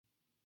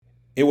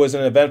It was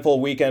an eventful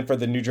weekend for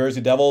the New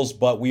Jersey Devils,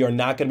 but we are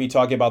not going to be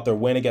talking about their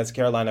win against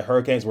Carolina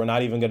Hurricanes. We're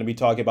not even going to be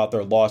talking about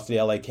their loss to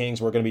the LA Kings.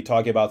 We're going to be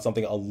talking about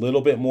something a little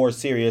bit more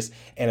serious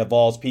and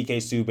involves PK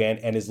Subban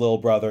and his little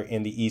brother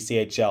in the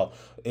ECHL.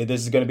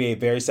 This is going to be a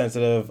very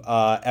sensitive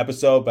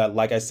episode, but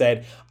like I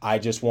said, I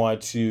just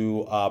want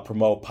to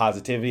promote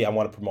positivity. I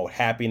want to promote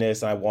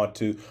happiness, and I want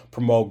to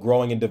promote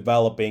growing and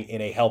developing in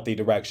a healthy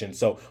direction.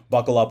 So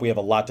buckle up. We have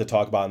a lot to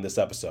talk about in this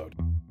episode.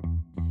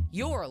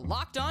 You're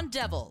Locked On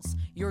Devils,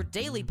 your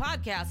daily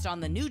podcast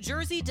on the New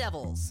Jersey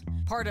Devils,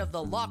 part of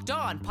the Locked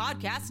On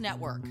Podcast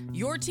Network,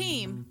 your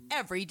team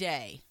every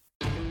day.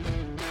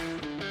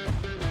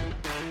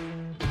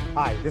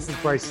 Hi, this is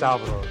Bryce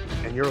Salvador,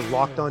 and you're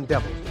Locked On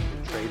Devils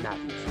with Trey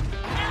Matthews.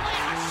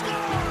 Elliott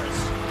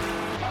scores!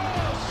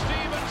 Oh,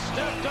 Stevens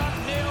stepped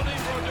up, nailed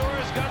him.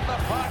 Brodor's got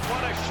the puck.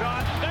 What a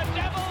shot. The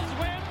Devils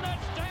win the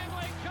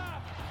Stanley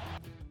Cup.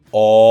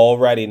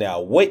 Alrighty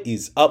now, what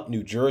is up,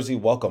 New Jersey?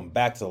 Welcome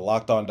back to the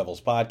Locked On Devils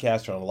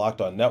podcast on the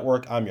Locked On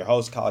Network. I'm your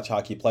host, college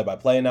hockey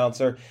play-by-play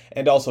announcer,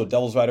 and also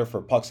Devils writer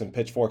for Pucks and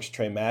Pitchforks,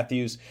 Trey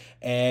Matthews.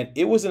 And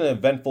it was an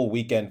eventful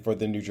weekend for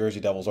the New Jersey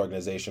Devils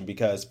organization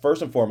because,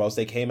 first and foremost,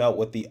 they came out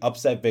with the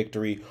upset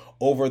victory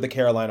over the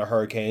Carolina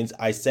Hurricanes.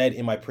 I said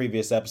in my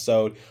previous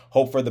episode,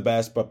 hope for the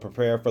best, but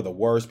prepare for the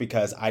worst,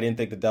 because I didn't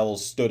think the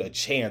Devils stood a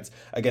chance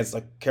against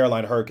the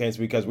Carolina Hurricanes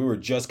because we were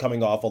just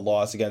coming off a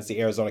loss against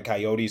the Arizona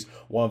Coyotes,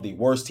 one of the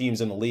worst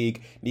teams in the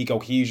league. Nico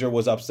Hischier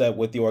was upset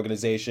with the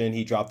organization.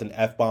 He dropped an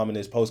F-bomb in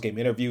his post-game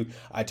interview.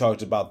 I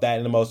talked about that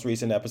in the most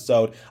recent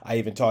episode. I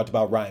even talked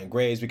about Ryan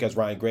Graves because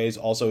Ryan Graves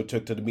also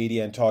took to the media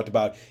and talked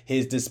about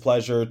his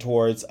displeasure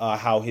towards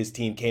how his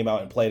team came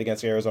out and played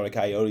against the Arizona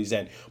Coyotes,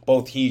 and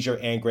both Hischier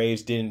and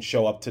Graves didn't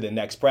show up to the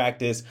next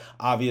practice.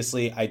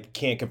 Obviously, I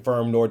can't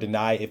confirm nor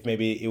deny if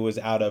maybe it was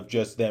out of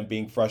just them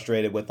being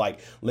frustrated with like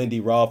Lindy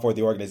Ruff or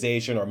the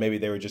organization, or maybe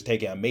they were just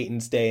taking a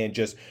maintenance day and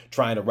just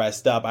trying to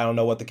rest up. I don't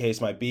know what the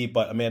case might be,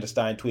 but Amanda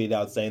Stein tweeted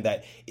out saying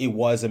that it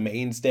was a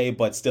maintenance day,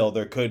 but still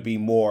there could be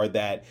more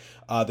that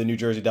the New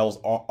Jersey Devils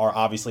are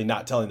obviously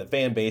not telling the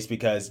fan base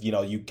because, you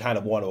know, you kind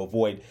of want to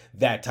avoid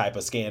that type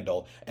of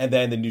scandal. And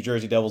then the New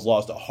Jersey Devils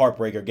lost a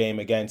heartbreaker game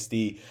against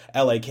the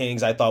LA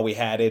Kings. I thought we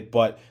had it,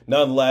 but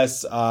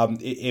nonetheless,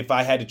 if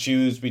I had to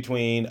choose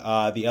between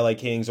the LA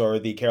Kings or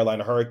the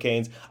Carolina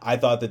Hurricanes, I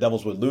thought the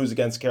Devils would lose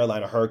against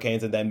Carolina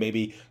Hurricanes and then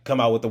maybe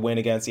come out with the win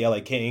against the LA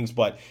Kings.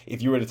 But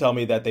if you were to tell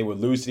me that they would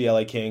lose to the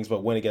LA Kings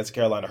but win against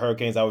Carolina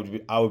Hurricanes,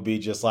 I would be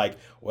just like,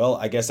 well,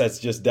 I guess that's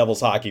just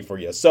Devils hockey for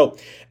you. So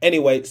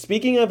anyway,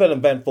 speaking of an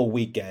eventful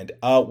weekend,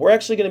 we're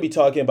actually going to be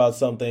talking about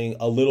something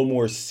a little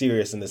more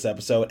serious in this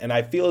episode, and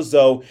I feel as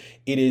though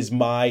it is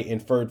my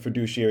inferred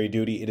fiduciary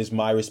duty. It is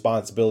my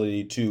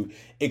responsibility to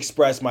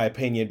express my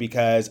opinion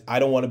because I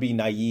don't want to be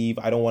naive,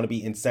 I don't want to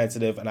be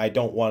insensitive, and I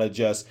don't want to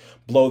just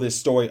blow this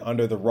story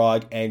under the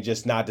rug and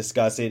just not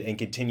discuss it and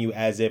continue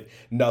as if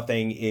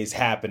nothing is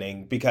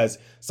happening, because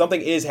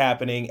something is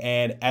happening.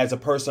 And as a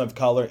person of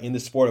color in the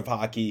sport of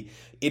hockey,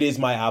 it is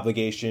my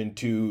obligation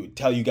to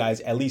tell you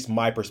guys at least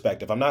my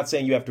perspective. I'm not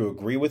saying you have to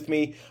agree with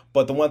me,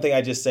 but the one thing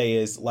I just say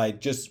is,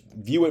 like, just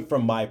view it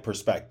from my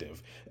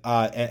perspective.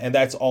 And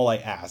that's all I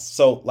ask.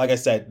 So, like I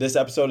said, this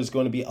episode is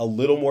going to be a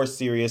little more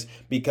serious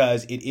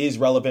because it is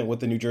relevant with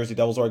the New Jersey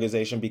Devils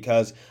organization,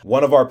 because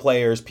one of our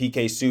players,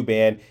 PK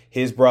Subban,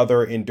 his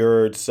brother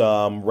endured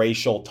some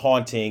racial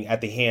taunting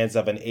at the hands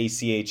of an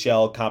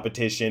ACHL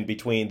competition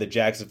between the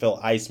Jacksonville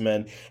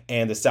Icemen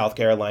and the South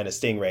Carolina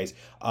Stingrays.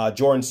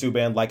 Jordan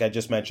Subban, like I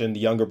just mentioned, the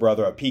younger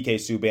brother of PK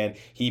Subban,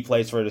 he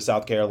plays for the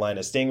South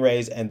Carolina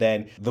Stingrays. And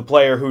then the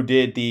player who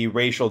did the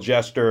racial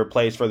gesture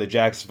plays for the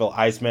Jacksonville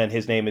Icemen.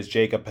 His name is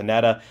Jacob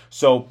Panetta.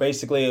 So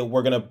basically,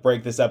 we're going to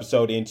break this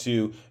episode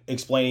into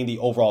explaining the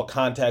overall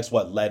context,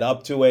 what led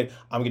up to it.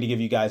 I'm going to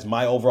give you guys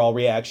my overall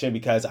reaction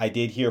because I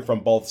did hear from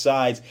both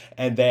sides,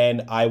 and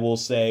then I will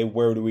say,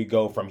 where do we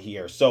go from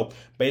here? So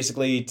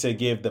basically, to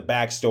give the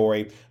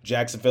backstory,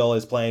 Jacksonville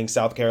is playing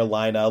South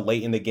Carolina.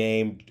 Late in the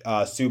game,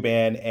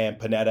 Subban and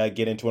Panetta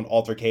get into an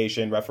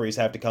altercation. Referees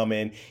have to come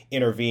in,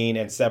 intervene,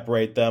 and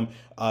separate them.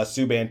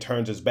 Subban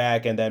turns his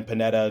back, and then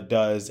Panetta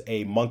does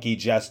a monkey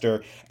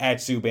gesture at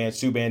Subban.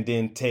 Subban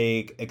didn't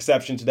take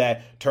exception to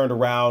that, turned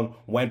around,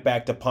 went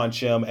back to punch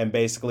him, and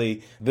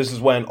basically this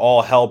is when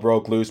all hell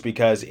broke loose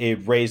because it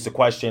raised the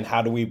question,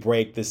 how do we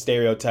break the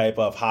stereotype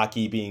of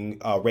hockey being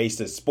a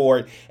racist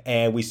sport?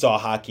 And we saw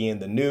hockey in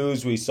the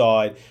news, we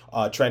saw it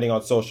trending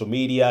on social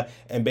media,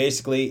 and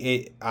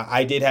basically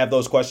I did have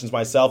those questions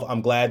myself.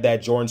 I'm glad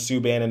that Jordan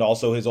Subban and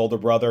also his older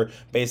brother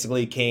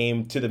basically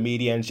came to the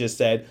media and just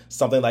said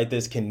something like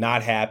this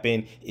cannot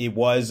happen. It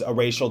was a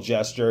racial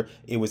gesture.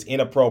 It was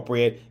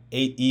inappropriate.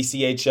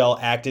 ECHL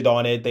acted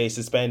on it. They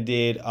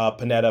suspended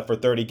Panetta for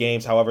 30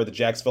 games. However, the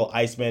Jacksonville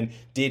Icemen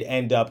did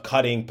end up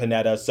cutting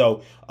Panetta.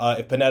 So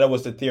if Panetta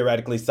was to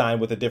theoretically sign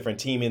with a different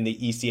team in the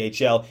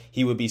ECHL,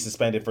 he would be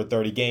suspended for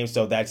 30 games.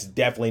 So that's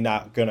definitely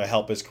not going to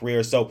help his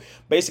career. So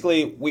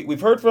basically,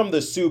 we've heard from the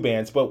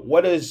Subbans, but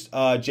what does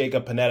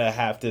Jacob Panetta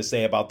have to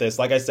say about this? this.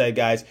 Like I said,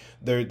 guys,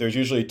 there's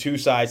usually two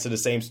sides to the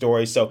same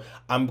story. So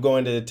I'm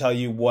going to tell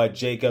you what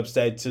Jacob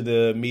said to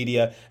the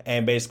media,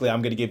 and basically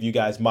I'm going to give you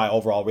guys my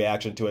overall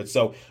reaction to it.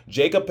 So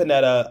Jacob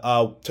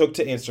Panetta took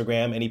to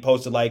Instagram and he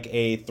posted like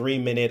a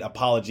 3-minute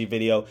apology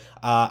video.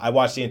 I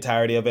watched the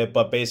entirety of it,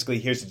 but basically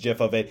here's the gif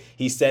of it.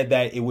 He said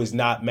that it was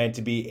not meant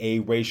to be a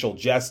racial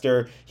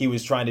jester. He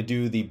was trying to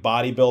do the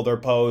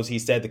bodybuilder pose. He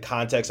said the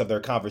context of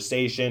their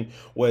conversation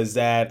was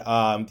that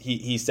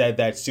he said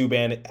that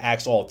Subban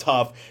acts all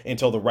tough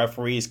until the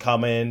referees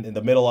come in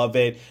the middle of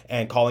it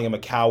and calling him a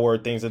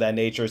coward, things of that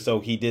nature.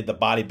 So he did the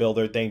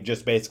bodybuilder thing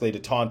just basically to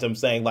taunt him,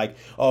 saying like,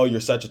 oh, you're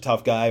such a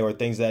tough guy, or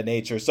things of that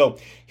nature. So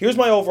here's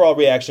my overall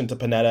reaction to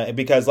Panetta,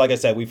 because like I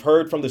said, we've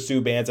heard from the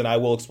Subbans, and I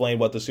will explain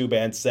what the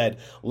Subbans said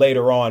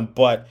later on.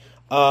 But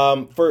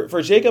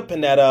for Jacob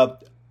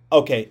Panetta,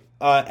 okay,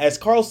 as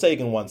Carl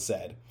Sagan once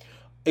said,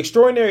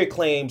 extraordinary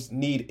claims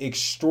need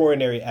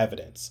extraordinary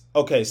evidence.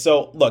 Okay,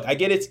 so look, I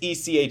get it's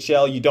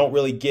ECHL. You don't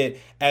really get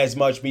as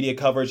much media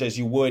coverage as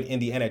you would in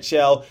the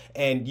NHL.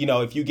 And, you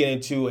know, if you get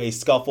into a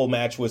scuffle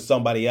match with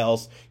somebody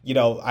else, you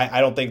know, I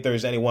don't think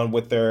there's anyone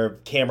with their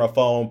camera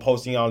phone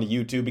posting on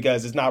YouTube,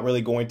 because it's not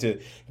really going to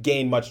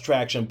gain much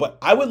traction. But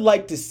I would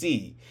like to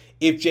see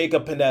if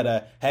Jacob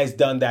Panetta has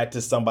done that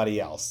to somebody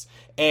else.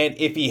 And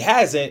if he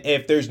hasn't,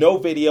 if there's no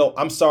video,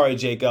 I'm sorry,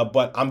 Jacob,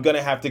 but I'm going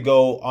to have to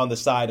go on the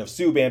side of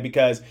Subban,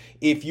 because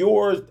if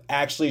you're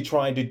actually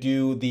trying to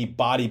do the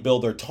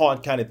bodybuilder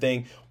taunt kind of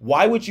thing,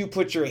 why would you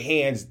put your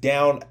hands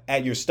down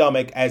at your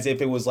stomach as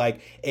if it was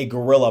like a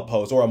gorilla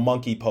pose or a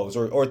monkey pose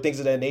or things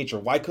of that nature?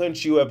 Why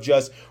couldn't you have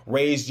just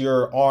raised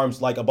your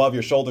arms like above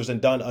your shoulders and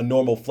done a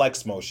normal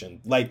flex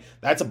motion? Like,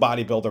 that's a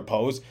bodybuilder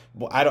pose.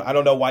 I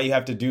don't know why you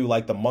have to do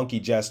like the monkey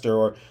gesture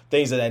or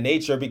things of that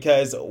nature,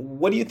 because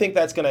what do you think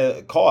that's going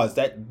to cause?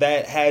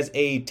 That has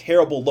a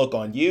terrible look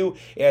on you.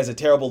 It has a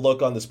terrible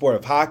look on the sport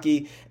of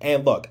hockey.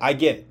 And look, I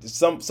get it.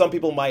 Some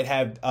people might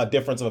have a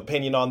difference of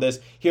opinion on this.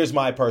 Here's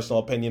my personal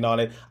opinion on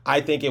it.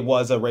 I think it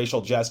was a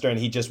racial gesture and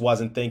he just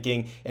wasn't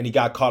thinking and he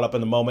got caught up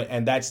in the moment.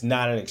 And that's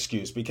not an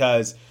excuse,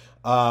 because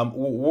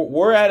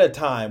we're at a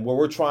time where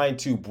we're trying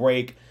to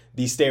break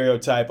the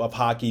stereotype of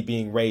hockey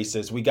being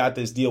racist. We got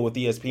this deal with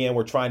ESPN.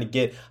 We're trying to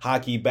get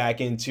hockey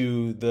back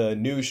into the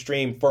news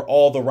stream for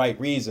all the right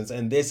reasons.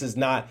 And this is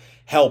not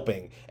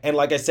helping. And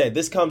like I said,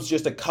 this comes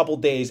just a couple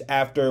days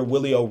after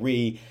Willie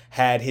O'Ree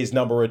had his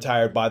number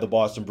retired by the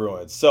Boston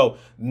Bruins. So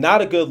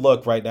not a good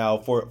look right now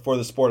for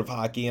the sport of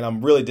hockey. And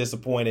I'm really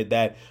disappointed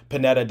that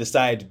Panetta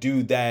decided to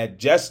do that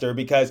gesture,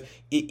 because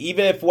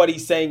even if what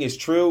he's saying is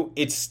true,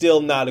 it's still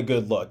not a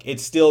good look.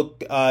 It still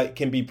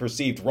can be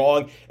perceived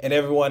wrong, and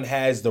everyone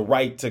has the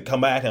right to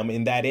come at him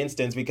in that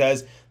instance,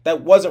 because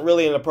that wasn't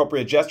really an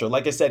appropriate gesture.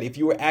 Like I said, if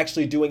you were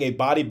actually doing a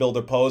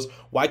bodybuilder pose,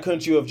 why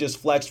couldn't you have just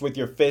flexed with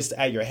your fist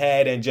at your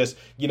head and just,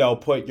 you know,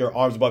 put your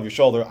arms above your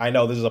shoulder? I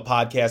know this is a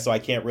podcast, so I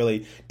can't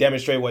really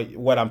demonstrate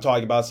what I'm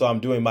talking about, so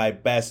I'm doing my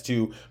best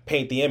to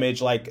paint the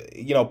image. Like,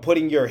 you know,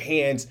 putting your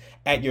hands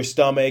at your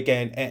stomach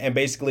and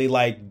basically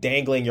like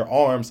dangling your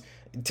arms.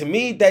 To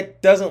me,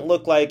 that doesn't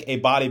look like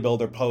a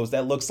bodybuilder pose.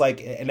 That looks like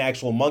an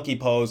actual monkey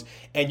pose,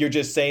 and you're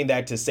just saying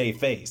that to save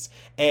face.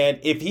 And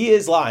if he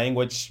is lying,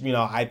 which, you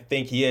know, I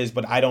think he is,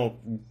 but I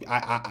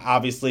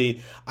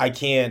obviously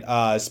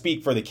can't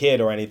speak for the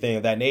kid or anything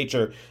of that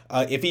nature.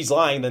 If he's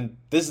lying, then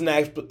this is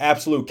an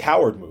absolute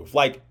coward move.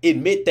 Like,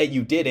 admit that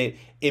you did it,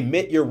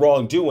 admit your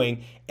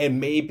wrongdoing,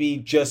 and maybe,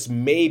 just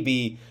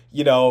maybe,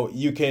 you know,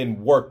 you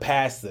can work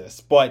past this.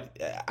 But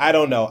I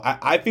don't know.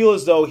 I feel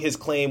as though his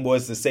claim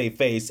was to save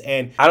face.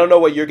 And I don't know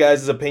what your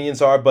guys'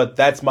 opinions are, but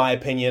that's my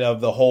opinion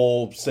of the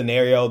whole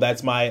scenario.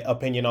 That's my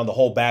opinion on the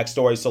whole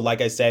backstory. So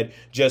like I said,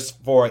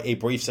 just for a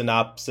brief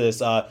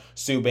synopsis,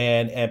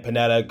 Subban and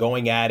Panetta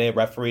going at it.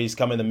 Referees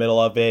come in the middle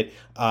of it.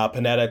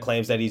 Panetta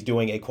claims that he's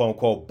doing a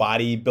quote-unquote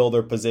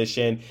bodybuilder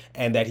position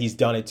and that he's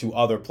done it to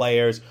other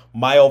players.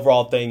 My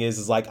overall thing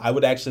is like, I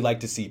would actually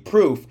like to see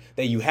proof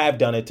that you have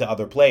done it to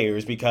other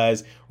players,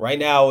 because right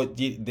now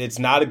it's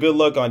not a good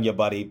look on you,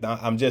 buddy.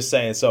 I'm just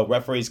saying. So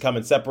referees come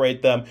and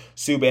separate them.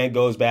 Subban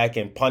goes back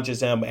and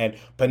punches him, and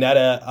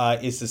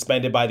Panetta is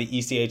suspended by the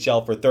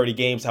ECHL for 30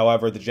 games.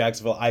 However, the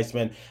Jacksonville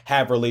Icemen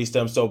have released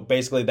him. So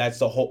basically that's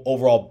the whole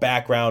overall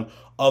background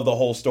of the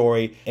whole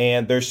story,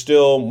 and there's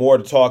still more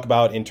to talk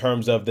about in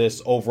terms of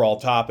this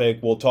overall topic.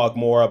 We'll talk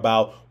more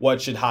about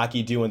what should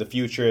hockey do in the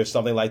future if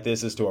something like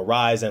this is to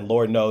arise, and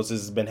Lord knows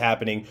this has been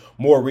happening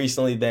more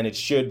recently than it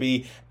should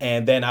be.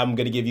 And then I'm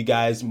going to give you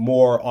guys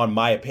more on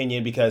my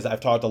opinion, because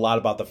I've talked a lot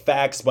about the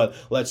facts, but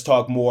let's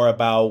talk more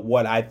about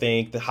what I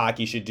think the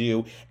hockey should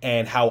do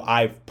and how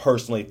I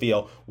personally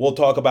feel. We'll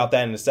talk about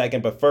that in a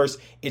second, but first,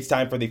 it's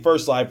time for the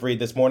first live read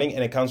this morning,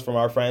 and it comes from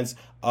our friends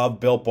of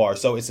Built Bar.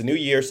 So it's a new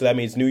year, so that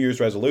means New Year's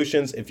resolution.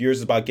 resolutions. If yours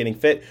is about getting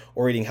fit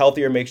or eating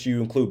healthier, make sure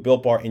you include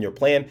Built Bar in your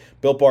plan.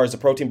 Built Bar is a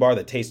protein bar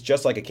that tastes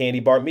just like a candy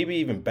bar, maybe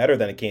even better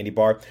than a candy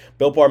bar.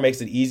 Built Bar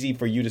makes it easy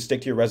for you to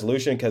stick to your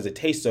resolution because it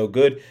tastes so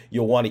good.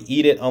 You'll want to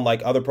eat it,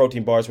 unlike other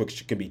protein bars,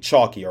 which can be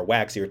chalky or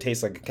waxy or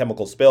taste like a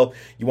chemical spill.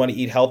 You want to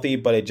eat healthy,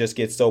 but it just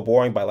gets so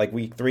boring by like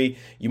week 3.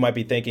 You might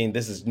be thinking,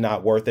 this is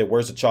not worth it.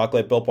 Where's the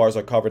chocolate? Built Bars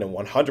are covered in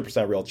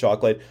 100% real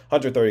chocolate,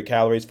 130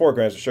 calories, 4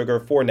 grams of sugar,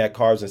 4 net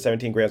carbs, and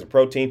 17 grams of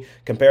protein.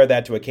 Compare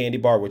that to a candy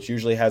bar, which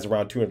usually has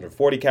around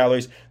 240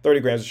 calories, 30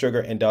 grams of sugar,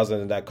 and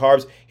dozens of net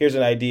carbs. Here's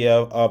an idea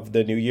of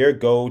the new year.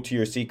 Go to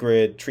your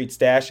secret treat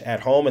stash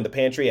at home, in the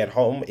pantry, at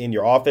home, in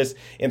your office,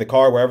 in the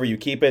car, wherever you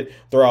keep it.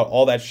 Throw out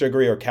all that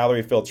sugary or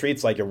calorie-filled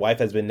treats like your wife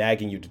has been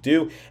nagging you to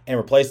do, and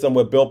replace them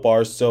with Built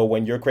Bars, so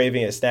when you're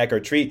craving a snack or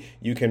treat,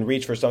 you can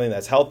reach for something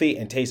that's healthy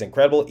and tastes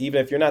incredible.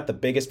 Even if you're not the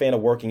biggest fan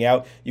of working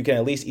out, you can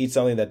at least eat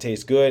something that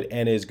tastes good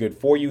and is good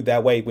for you.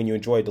 That way, when you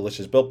enjoy a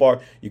delicious Built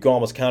Bar, you can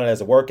almost count it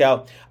as a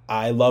workout.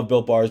 I love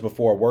Built Bars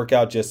before a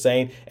workout, just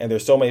saying. And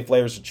there's so many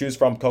flavors to choose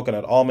from: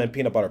 coconut almond,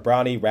 peanut butter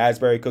brownie,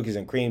 raspberry, cookies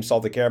and cream,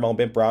 salted caramel,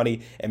 mint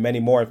brownie, and many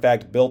more. In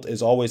fact, Built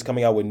is always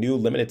coming out with new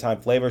limited time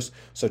flavors.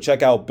 So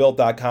check out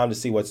Built.com to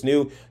see what's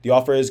new. The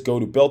offer is go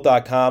to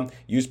Built.com,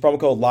 use promo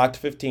code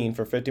LOCKED15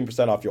 for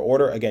 15% off your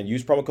order. Again,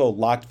 use promo code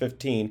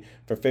LOCKED15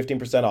 for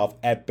 15% off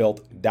at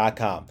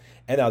Built.com.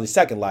 And now the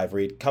second live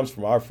read comes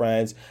from our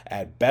friends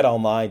at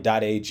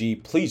betonline.ag.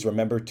 Please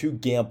remember to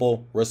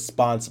gamble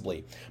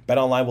responsibly.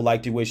 BetOnline would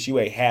like to wish you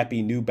a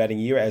happy new betting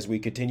year as we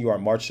continue our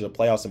march to the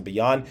playoffs and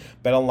beyond.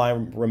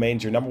 BetOnline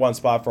remains your number one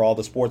spot for all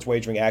the sports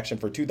wagering action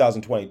for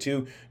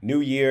 2022,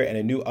 new year, and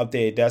a new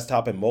updated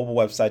desktop and mobile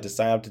website to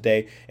sign up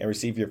today and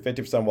receive your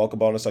 50% welcome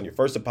bonus on your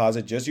first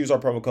deposit. Just use our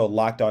promo code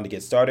LOCKEDON to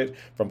get started.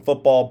 From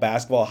football,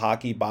 basketball,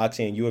 hockey,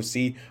 boxing, and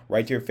UFC,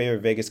 right to your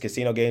favorite Vegas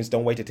casino games.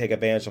 Don't wait to take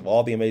advantage of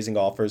all the amazing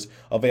offers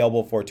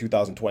available for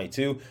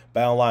 2022.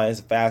 BetOnline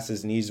is the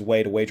fastest and easiest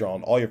way to wager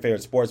on all your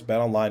favorite sports.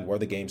 BetOnline, where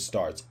the game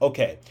starts.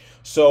 Okay,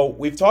 so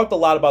we've talked a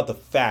lot about the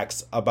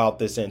facts about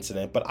this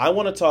incident, but I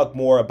want to talk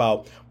more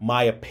about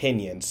my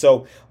opinion.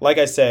 So, like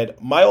I said,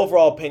 my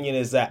overall opinion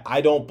is that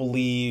I don't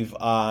believe,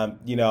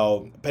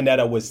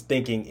 Pineda was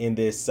thinking in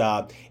this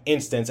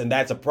instance, and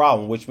that's a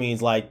problem, which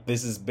means like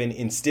this has been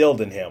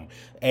instilled in him,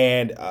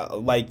 and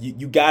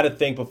you got to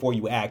think before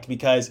you act,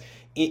 because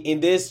in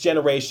this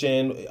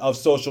generation of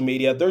social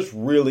media, there's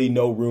really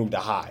no room to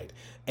hide.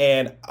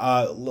 And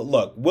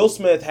look, Will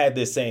Smith had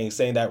this saying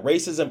that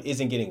racism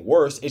isn't getting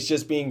worse, it's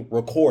just being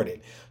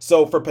recorded.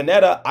 So for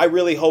Pineda, I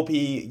really hope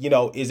he,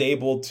 is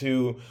able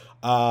to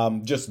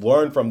just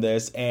learn from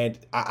this, and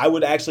I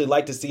would actually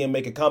like to see him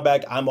make a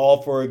comeback. I'm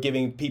all for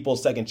giving people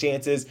second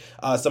chances.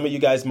 Some of you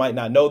guys might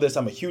not know this.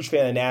 I'm a huge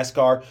fan of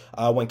NASCAR.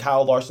 When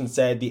Kyle Larson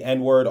said the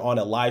N-word on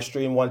a live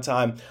stream one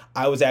time,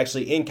 I was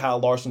actually in Kyle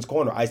Larson's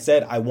corner. I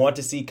said, I want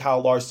to see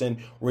Kyle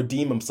Larson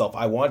redeem himself.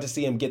 I want to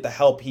see him get the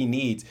help he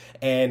needs.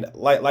 And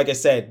like I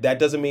said, that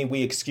doesn't mean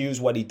we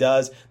excuse what he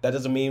does. That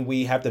doesn't mean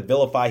we have to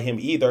vilify him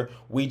either.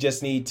 We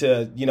just need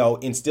to,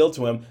 instill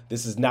to him,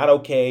 this is not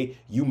okay.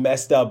 You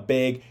messed up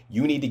big.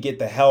 You need to get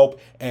the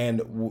help,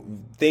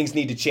 and things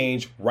need to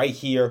change right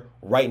here,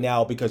 right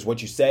now, because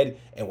what you said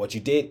and what you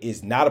did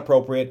is not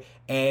appropriate.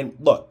 And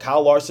look,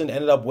 Kyle Larson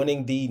ended up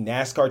winning the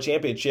NASCAR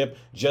championship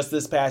just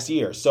this past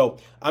year. So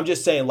I'm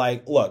just saying,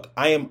 look,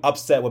 I am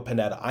upset with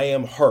Pineda. I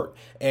am hurt.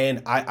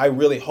 And I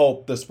really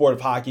hope the sport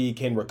of hockey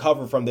can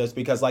recover from this,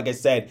 because like I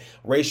said,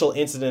 racial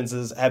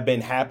incidences have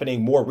been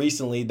happening more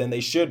recently than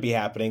they should be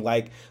happening.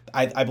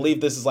 I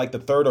believe this is like the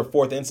third or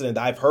fourth incident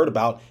that I've heard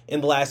about in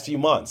the last few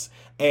months.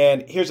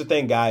 And here's the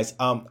thing, guys.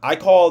 I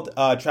called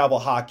travel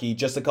hockey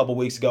just a couple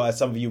weeks ago, as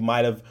some of you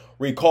might have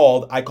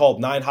recalled. I called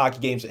 9 hockey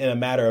games in a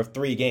matter of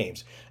 3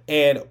 games.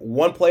 And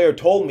one player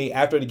told me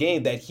after the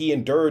game that he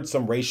endured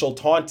some racial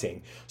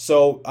taunting.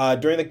 So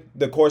during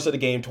the course of the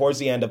game, towards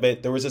the end of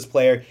it, there was this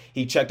player.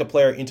 He checked a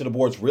player into the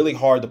boards really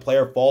hard. The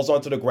player falls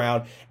onto the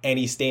ground and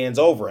he stands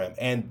over him.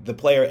 And the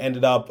player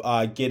ended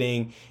up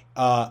getting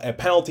a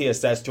penalty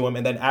assessed to him.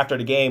 And then after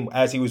the game,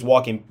 as he was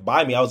walking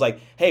by me, I was like,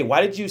 hey,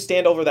 why did you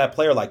stand over that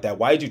player like that?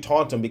 Why did you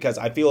taunt him? Because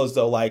I feel as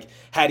though,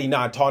 had he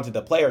not taunted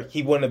the player,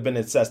 he wouldn't have been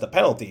assessed a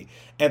penalty.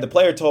 And the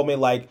player told me,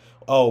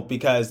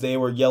 because they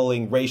were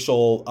yelling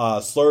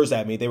racial slurs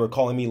at me. They were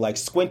calling me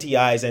squinty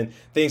eyes and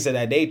things of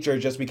that nature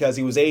just because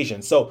he was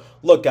Asian. So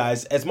look,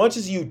 guys, as much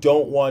as you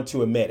don't want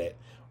to admit it,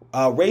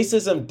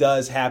 racism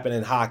does happen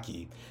in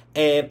hockey.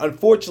 And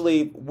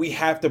unfortunately, we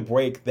have to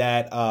break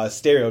that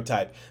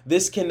stereotype.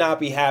 This cannot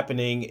be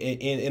happening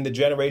in the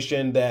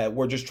generation that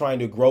we're just trying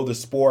to grow the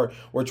sport.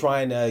 We're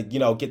trying to,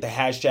 get the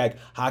hashtag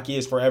hockey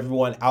is for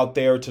everyone out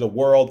there to the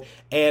world.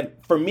 And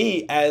for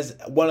me, as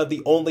one of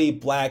the only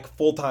black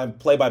full-time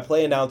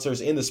play-by-play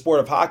announcers in the sport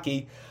of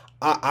hockey,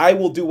 I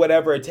will do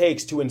whatever it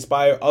takes to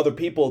inspire other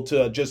people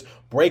to just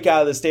break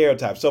out of the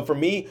stereotype. So for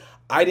me,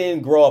 I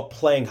didn't grow up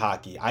playing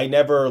hockey. I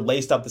never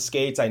laced up the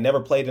skates. I never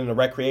played in a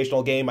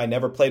recreational game. I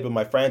never played with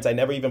my friends. I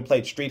never even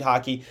played street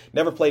hockey,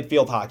 never played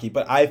field hockey.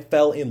 But I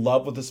fell in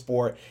love with the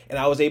sport, and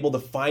I was able to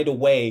find a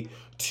way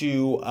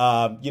to,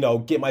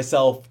 get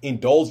myself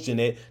indulged in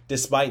it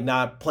despite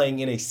not playing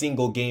in a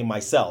single game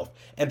myself.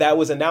 And that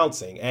was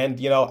announcing. And,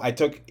 I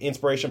took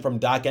inspiration from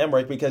Doc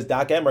Emmerich because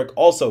Doc Emmerich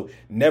also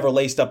never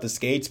laced up the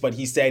skates, but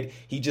he said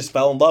he just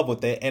fell in love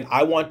with it. And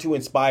I want to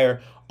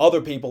inspire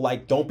other people,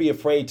 like, don't be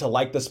afraid to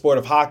like the sport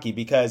of hockey,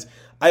 because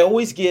I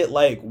always get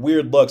like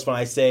weird looks when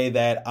I say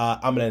that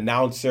I'm an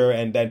announcer,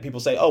 and then people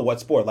say, oh, what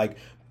sport? Like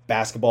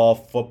basketball,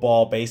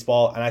 football,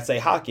 baseball, and I say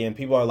hockey, and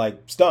people are like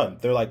stunned.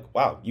 They're like,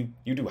 wow, you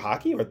do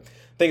hockey, or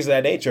things of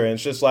that nature. And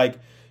it's just like,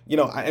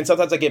 and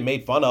sometimes I get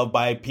made fun of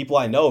by people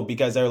I know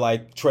because they're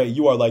like, Trey,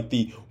 you are like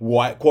the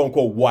white, quote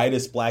unquote,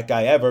 whitest black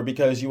guy ever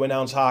because you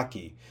announce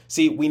hockey.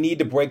 See, we need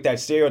to break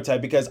that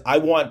stereotype, because I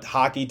want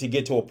hockey to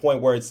get to a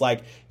point where it's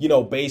like,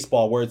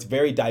 baseball, where it's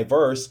very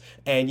diverse,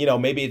 and,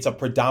 maybe it's a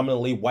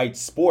predominantly white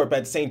sport. But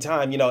at the same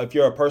time, if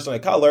you're a person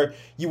of color,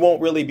 you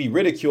won't really be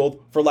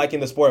ridiculed for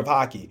liking the sport of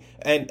hockey.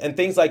 And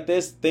things like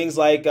this, this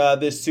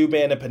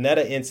Subban and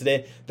Panetta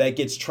incident that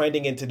gets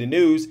trending into the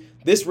news,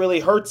 this really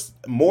hurts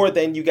more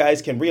than you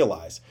guys can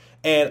realize.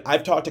 And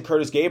I've talked to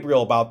Curtis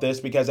Gabriel about this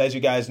because, as you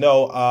guys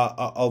know,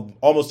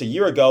 almost a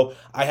year ago,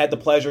 I had the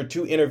pleasure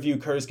to interview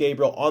Curtis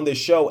Gabriel on this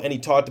show, and he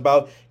talked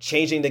about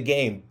changing the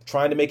game,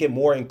 trying to make it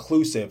more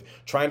inclusive,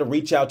 trying to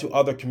reach out to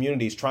other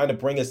communities, trying to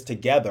bring us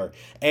together.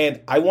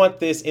 And I want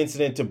this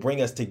incident to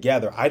bring us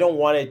together. I don't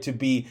want it to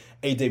be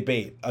a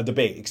debate. I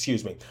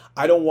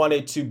don't want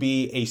it to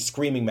be a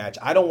screaming match.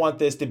 I don't want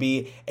this to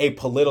be a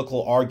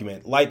political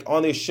argument. Like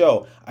on this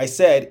show, I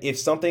said, if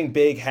something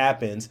big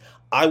happens,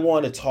 I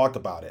want to talk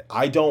about it.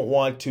 I don't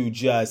want to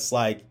just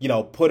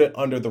put it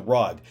under the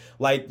rug.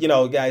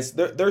 Guys,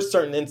 there's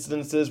certain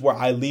instances where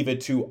I leave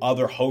it to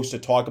other hosts to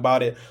talk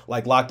about it,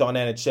 like Locked On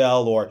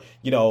NHL or,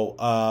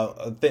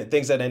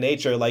 things of that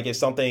nature. Like if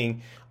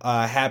something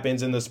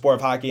happens in the sport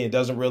of hockey and it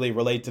doesn't really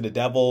relate to the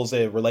Devils,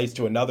 it relates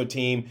to another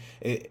team,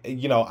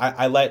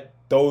 I let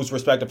those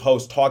respective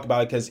hosts talk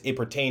about it because it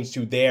pertains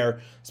to their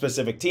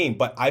specific team.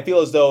 But I feel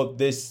as though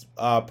this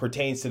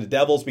pertains to the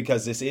Devils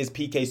because this is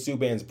PK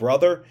Subban's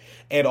brother.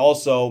 And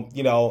also,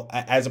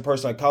 as a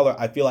person of color,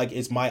 I feel like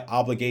it's my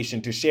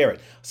obligation to share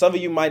it. Some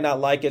of you might not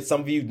like it.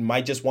 Some of you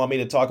might just want me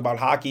to talk about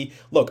hockey.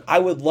 Look, I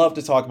would love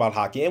to talk about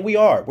hockey, and we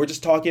are. We're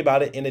just talking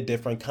about it in a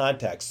different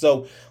context.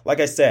 So, like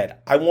I said,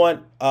 I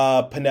want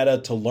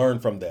Panetta to learn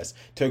from this,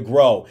 to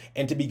grow,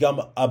 and to become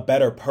a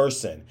better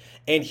person.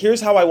 And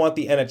here's how I want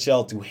the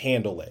NHL to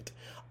handle it.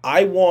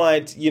 I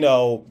want,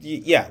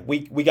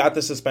 we got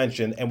the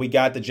suspension and we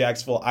got the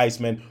Jacksonville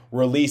Icemen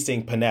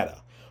releasing Panetta.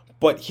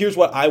 But here's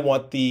what I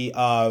want the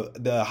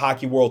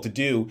hockey world to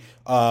do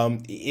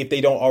if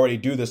they don't already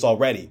do this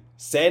already.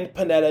 Send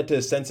Panetta to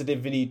a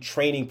sensitivity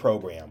training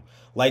program.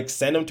 Like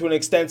send him to an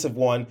extensive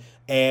one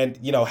and,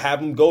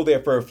 have him go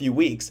there for a few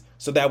weeks.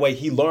 So that way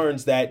he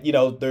learns that,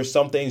 there's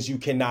some things you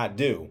cannot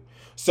do.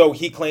 So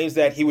he claims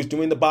that he was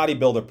doing the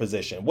bodybuilder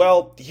position.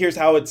 Well, here's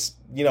how it's,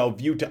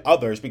 viewed to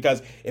others,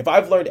 because if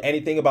I've learned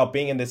anything about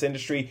being in this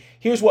industry,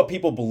 here's what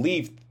people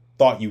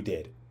thought you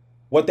did,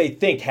 what they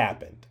think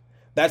happened.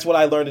 That's what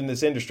I learned in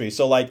this industry.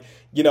 So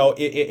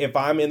if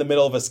I'm in the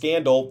middle of a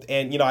scandal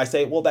and, I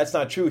say, well, that's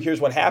not true,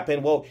 here's what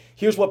happened. Well,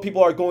 here's what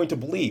people are going to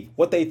believe,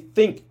 what they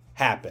think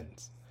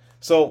happens.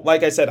 So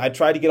like I said, I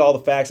tried to get all the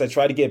facts. I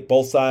tried to get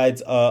both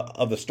sides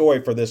of the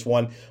story for this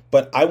one.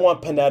 But I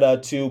want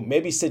Panetta to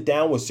maybe sit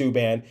down with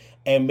Subban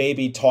and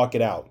maybe talk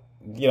it out.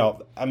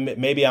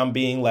 Maybe I'm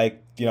being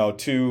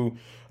too,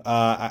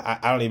 I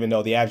don't even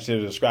know the adjective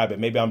to describe it.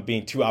 Maybe I'm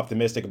being too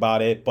optimistic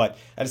about it. But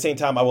at the same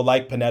time, I would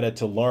like Panetta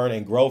to learn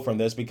and grow from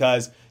this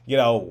because,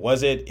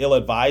 was it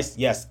ill-advised?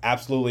 Yes,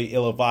 absolutely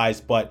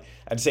ill-advised. But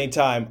at the same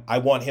time, I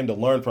want him to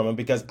learn from him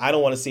because I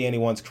don't want to see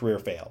anyone's career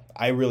fail.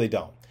 I really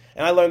don't.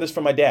 And I learned this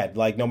from my dad.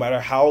 No matter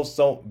how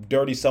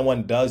dirty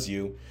someone does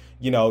you,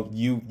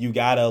 you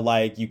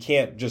gotta you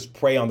can't just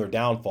prey on their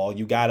downfall.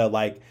 You gotta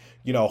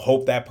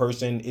hope that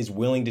person is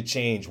willing to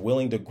change,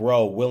 willing to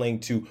grow, willing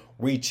to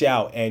reach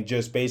out and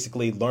just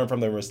basically learn from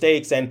their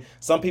mistakes. And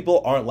some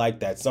people aren't like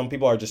that. Some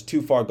people are just too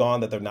far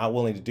gone that they're not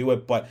willing to do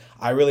it. But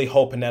I really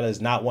hope Panetta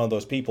is not one of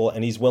those people,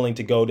 and he's willing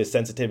to go to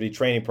sensitivity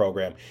training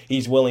program.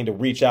 He's willing to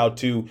reach out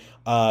to,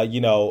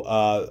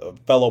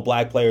 fellow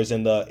black players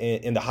in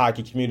the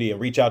hockey community and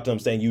reach out to them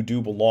saying, you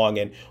do belong.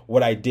 And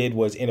what I did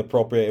was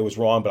inappropriate. It was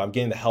wrong, but I'm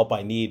getting the help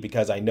I need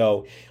because I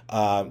know,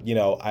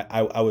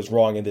 I was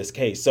wrong in this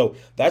case. So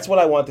that's what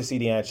I want to see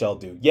the NHL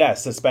do. Yeah,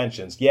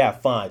 suspensions. Yeah,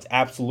 fines.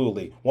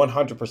 Absolutely.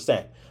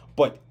 100%.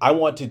 But I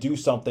want to do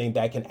something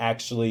that can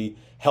actually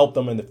help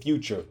them in the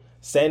future.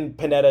 Send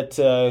Panetta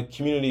to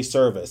community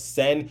service.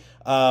 Send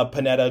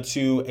Panetta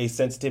to a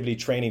sensitivity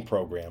training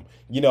program.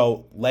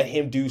 Let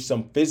him do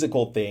some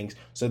physical things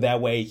so that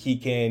way he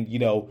can,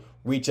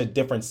 reach a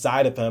different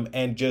side of him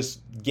and just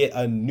get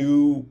a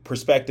new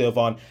perspective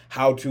on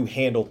how to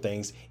handle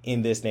things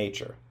in this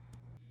nature.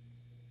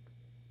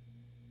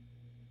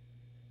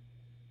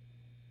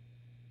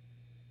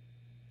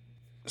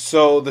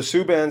 So the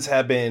Subans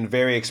have been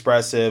very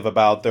expressive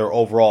about their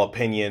overall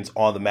opinions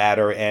on the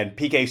matter, and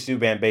PK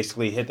Subban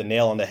basically hit the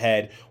nail on the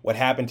head. What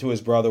happened to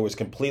his brother was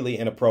completely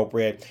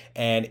inappropriate,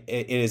 and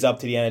it is up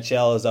to the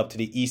NHL, it's up to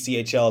the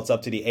ECHL, it's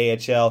up to the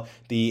AHL,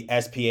 the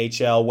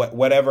SPHL,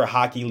 whatever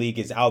hockey league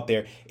is out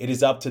there. It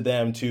is up to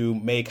them to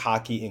make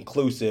hockey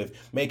inclusive,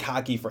 make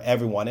hockey for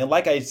everyone. And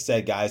like I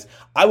said, guys,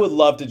 I would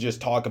love to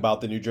just talk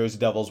about the New Jersey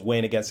Devils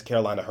win against the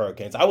Carolina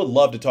Hurricanes. I would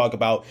love to talk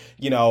about,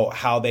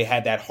 how they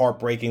had that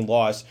heartbreaking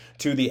loss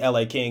to the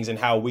LA Kings and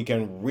how we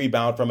can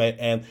rebound from it,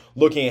 and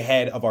looking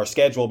ahead of our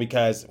schedule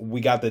because we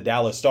got the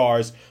Dallas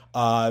Stars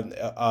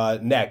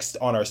next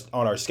on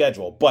our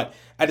schedule. But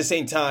at the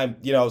same time,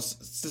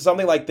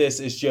 something like this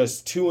is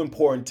just too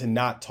important to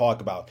not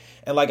talk about.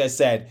 And like I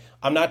said,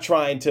 I'm not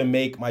trying to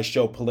make my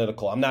show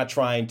political. I'm not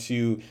trying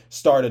to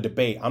start a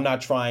debate. I'm not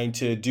trying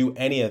to do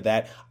any of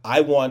that.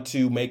 I want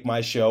to make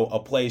my show a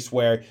place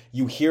where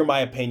you hear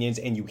my opinions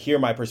and you hear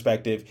my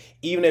perspective.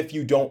 Even if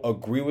you don't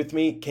agree with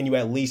me, can you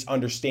at least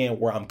understand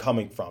where I'm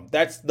coming from?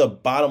 That's the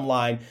bottom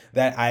line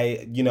that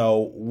I,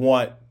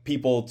 want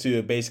people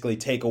to basically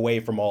take away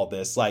from all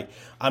this. Like,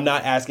 I'm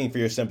not asking for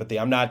your sympathy.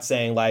 I'm not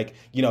saying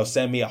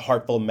send me a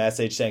heartful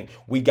message saying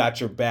we got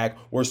your back,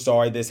 we're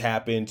sorry this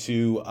happened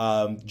to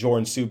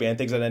Jordan Subban,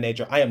 things of that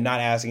nature. I am not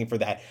asking for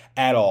that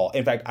at all.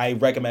 In fact, I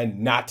recommend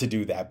not to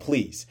do that,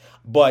 please.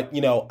 But,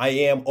 I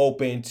am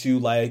open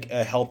to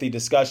a healthy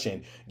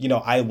discussion.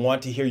 I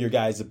want to hear your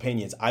guys'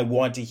 opinions. I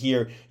want to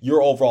hear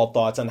your overall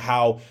thoughts on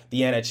how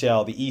the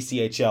NHL, the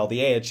ECHL,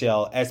 the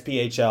AHL,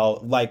 SPHL,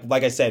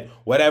 like I said,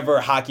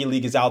 whatever hockey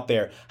league is out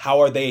there, how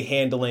are they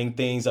handling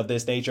things of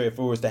this nature if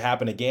it was to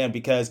happen again?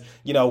 Because,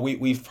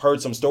 we've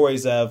heard some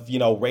stories of,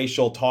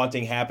 racial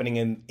taunting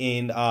happening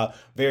in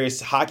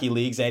various hockey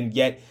leagues, and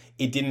yet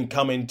it didn't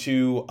come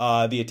into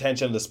the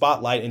attention of the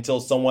spotlight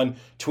until someone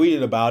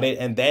tweeted about it,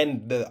 and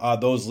then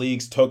those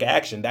leagues took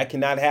action. That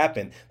cannot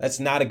happen. That's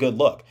not a good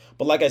look.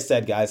 But like I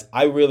said, guys,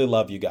 I really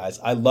love you guys.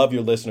 I love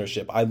your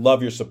listenership. I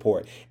love your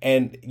support.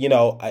 And,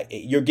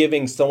 you're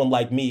giving someone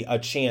like me a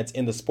chance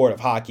in the sport of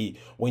hockey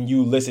when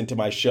you listen to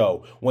my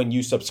show, when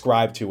you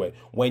subscribe to it,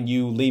 when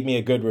you leave me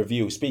a good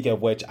review. Speaking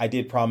of which, I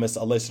did promise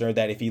a listener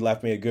that if he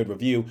left me a good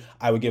review,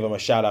 I would give him a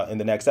shout out in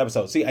the next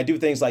episode. See, I do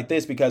things like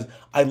this because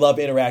I love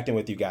interacting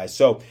with you guys.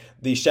 So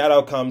the shout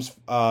out comes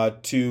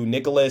to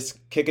Nicholas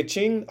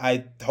Kikaching.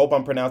 I hope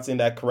I'm pronouncing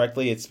that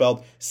correctly. It's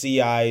spelled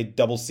Ciccchine.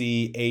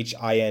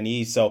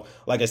 So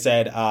like I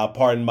said,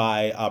 pardon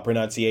my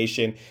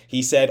pronunciation.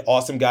 He said,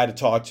 awesome guy to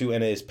talk to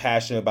and is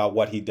passionate about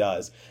what he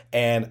does.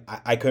 And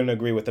I couldn't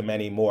agree with him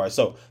anymore.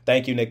 So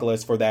thank you,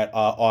 Nicholas, for that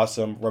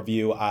awesome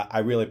review. I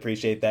really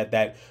appreciate that.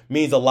 That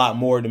means a lot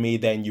more to me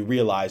than you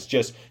realize.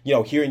 Just,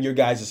 hearing your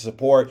guys'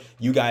 support,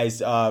 you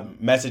guys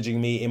messaging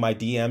me in my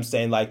DMs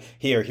saying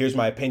here's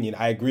my opinion.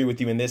 I agree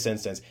with you in this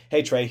instance.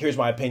 Hey, Trey, here's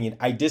my opinion.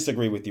 I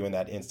disagree with you in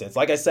that instance.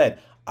 Like I said,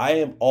 I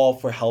am all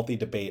for healthy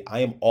debate. I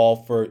am all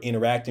for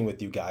interacting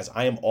with you guys.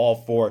 I am all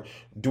for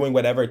doing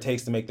whatever it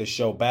takes to make this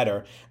show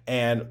better.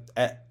 And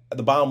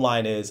the bottom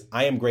line is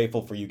I am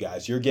grateful for you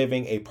guys. You're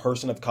giving a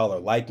person of color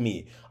like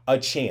me a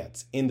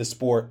chance in the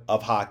sport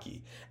of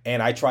hockey.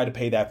 And I try to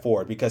pay that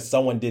forward because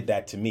someone did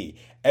that to me.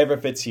 Ever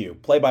Fitzhugh,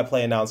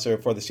 play-by-play announcer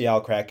for the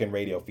Seattle Kraken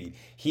radio feed.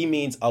 He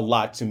means a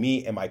lot to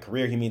me and my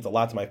career. He means a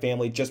lot to my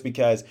family just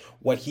because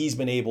what he's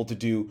been able to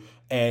do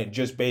and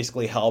just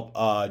basically help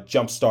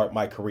jumpstart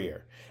my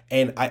career.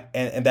 And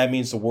that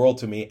means the world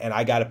to me, and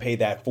I got to pay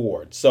that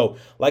forward. So,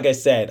 like I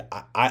said,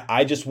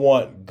 I just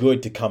want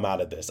good to come out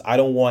of this. I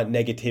don't want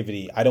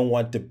negativity. I don't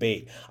want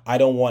debate. I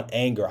don't want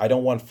anger. I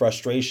don't want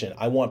frustration.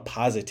 I want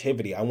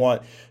positivity. I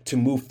want to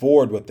move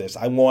forward with this.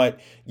 I want,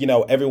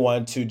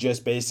 everyone to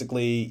just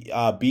basically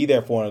be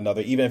there for one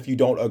another, even if you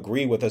don't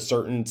agree with a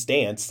certain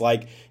stance.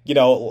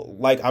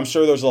 I'm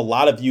sure there's a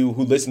lot of you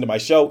who listen to my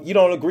show, you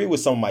don't agree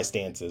with some of my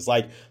stances.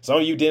 Some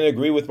of you didn't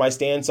agree with my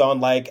stance on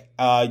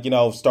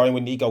starting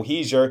with Nico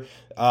Hischier.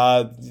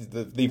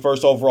 The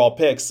first overall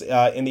picks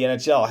in the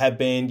NHL have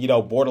been,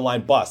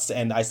 borderline busts.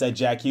 And I said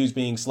Jack Hughes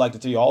being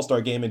selected to the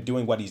All-Star game and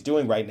doing what he's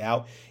doing right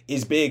now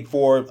is big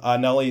for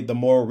not only the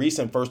more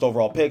recent first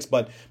overall picks,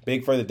 but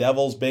big for the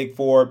Devils, big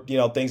for,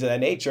 things of that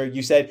nature.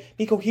 You said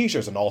Nico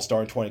Hischier's an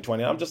All-Star in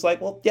 2020. And I'm just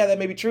like, well, yeah, that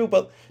may be true,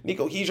 but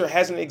Nico Hischier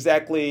hasn't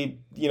exactly,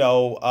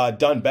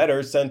 done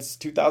better since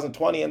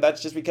 2020. And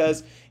that's just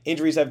because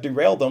injuries have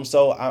derailed them.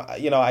 So,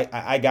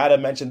 I got to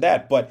mention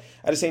that. But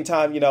at the same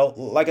time,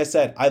 like I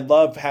said, I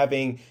love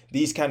having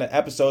these kind of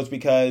episodes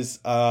because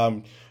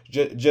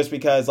just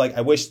because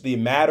I wish the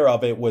matter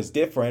of it was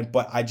different,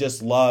 but I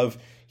just love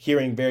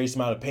hearing various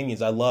amount of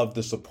opinions. I love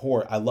the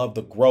support. I love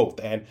the growth.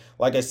 And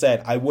like I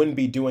said, I wouldn't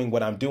be doing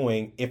what I'm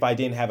doing if I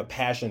didn't have a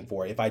passion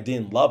for it, if I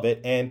didn't love it.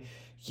 And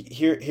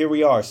here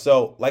we are.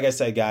 So like I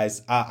said,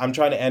 guys, I'm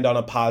trying to end on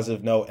a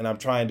positive note, and I'm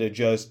trying to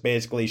just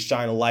basically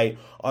shine a light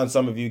on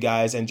some of you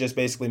guys and just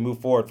basically move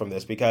forward from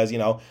this because,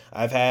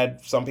 I've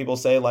had some people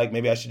say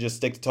maybe I should just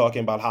stick to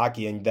talking about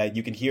hockey and that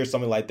you can hear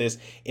something like this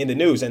in the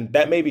news. And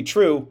that may be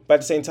true, but at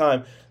the same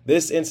time,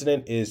 this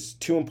incident is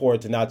too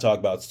important to not talk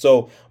about.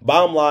 So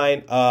bottom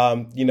line,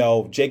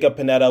 Jacob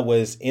Panetta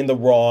was in the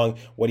wrong.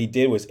 What he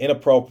did was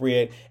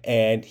inappropriate,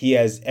 and he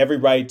has every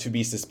right to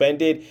be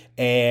suspended.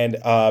 And,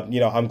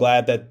 I'm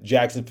glad that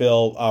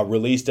Jacksonville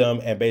released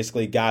him and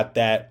basically got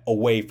that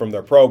away from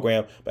their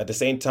program. But at the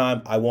same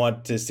time, I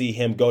want to see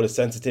him go to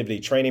sensitivity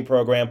training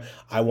program.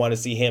 I want to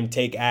see him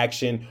take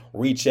action,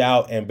 reach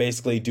out, and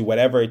basically do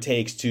whatever it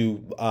takes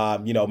to,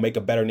 make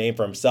a better name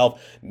for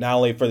himself, not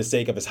only for the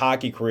sake of his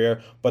hockey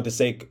career, but the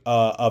sake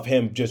of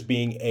him just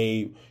being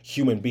a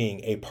human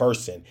being, a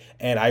person.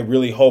 And I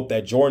really hope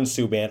that Jordan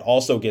Subban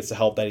also gets the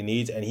help that he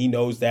needs, and he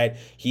knows that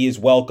he is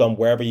welcome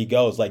wherever he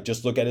goes. Like,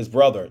 just look at his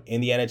brother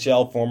in the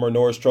NHL, former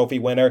Norris Trophy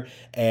winner,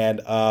 and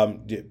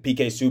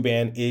PK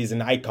Subban is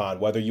an icon.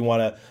 Whether you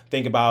want to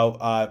think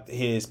about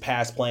his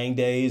past playing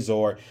days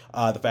or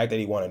the fact that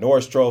he won a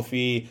Norris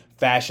Trophy,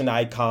 fashion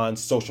icon,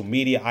 social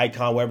media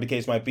icon, whatever the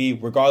case might be,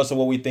 regardless of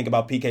what we think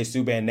about PK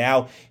Subban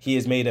now, he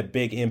has made a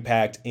big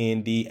impact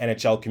in the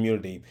NHL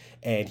community.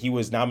 And he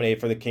was nominated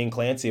for the King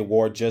Clancy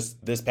Award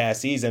just this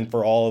past season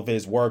for all of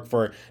his work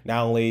for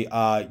not only,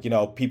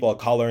 people of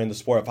color in the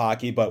sport of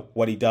hockey, but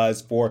what he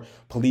does for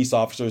police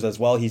officers as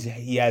well.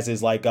 He has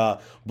his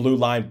Blue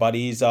Line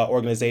Buddies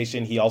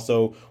organization. He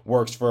also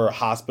works for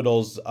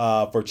hospitals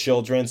for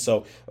children.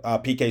 So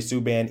PK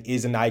Subban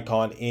is an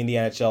icon in the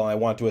NHL, and I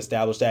want to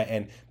establish that.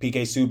 And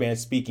PK Subban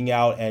speaking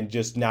out and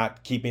just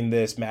not keeping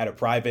this matter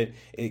private,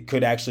 it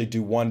could actually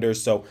do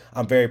wonders. So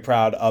I'm very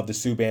proud of the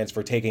Subbans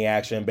for taking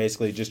action,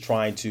 basically just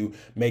trying to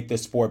make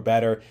this sport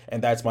better.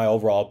 And that's my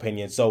overall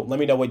opinion. So let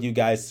me know what you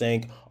guys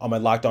think on my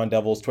Locked On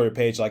Devils Twitter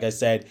page. Like I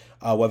said,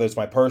 whether it's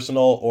my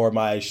personal or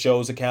my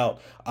show's account,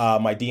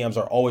 my DMs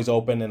are always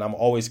open, and I'm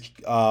always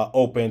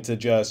open to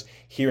just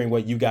hearing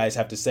what you guys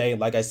have to say.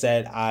 Like I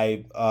said,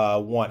 I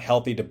want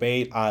healthy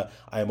debate. I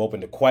am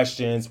open to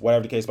questions,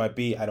 whatever the case might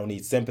be. I don't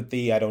need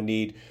sympathy. I don't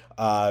need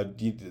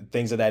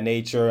things of that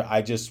nature.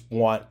 I just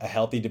want a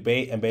healthy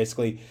debate, and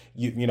basically,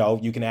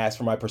 you can ask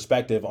for my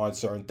perspective on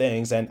certain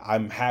things, and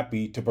I'm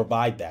happy to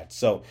provide that.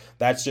 So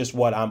that's just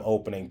what I'm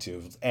opening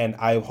to, and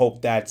I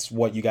hope that's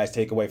what you guys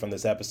take away from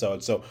this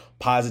episode. So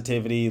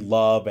positivity,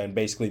 love, and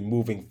basically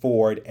moving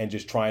forward and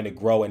just trying to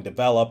grow and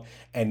develop,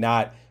 and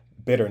not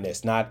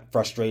bitterness, not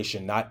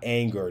frustration, not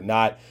anger,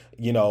 not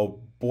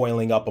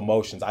boiling up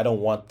emotions. I don't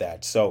want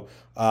that. So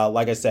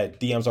like I said,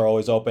 DMs are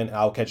always open.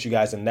 I'll catch you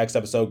guys in the next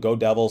episode. Go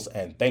Devils,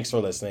 and thanks for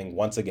listening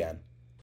once again.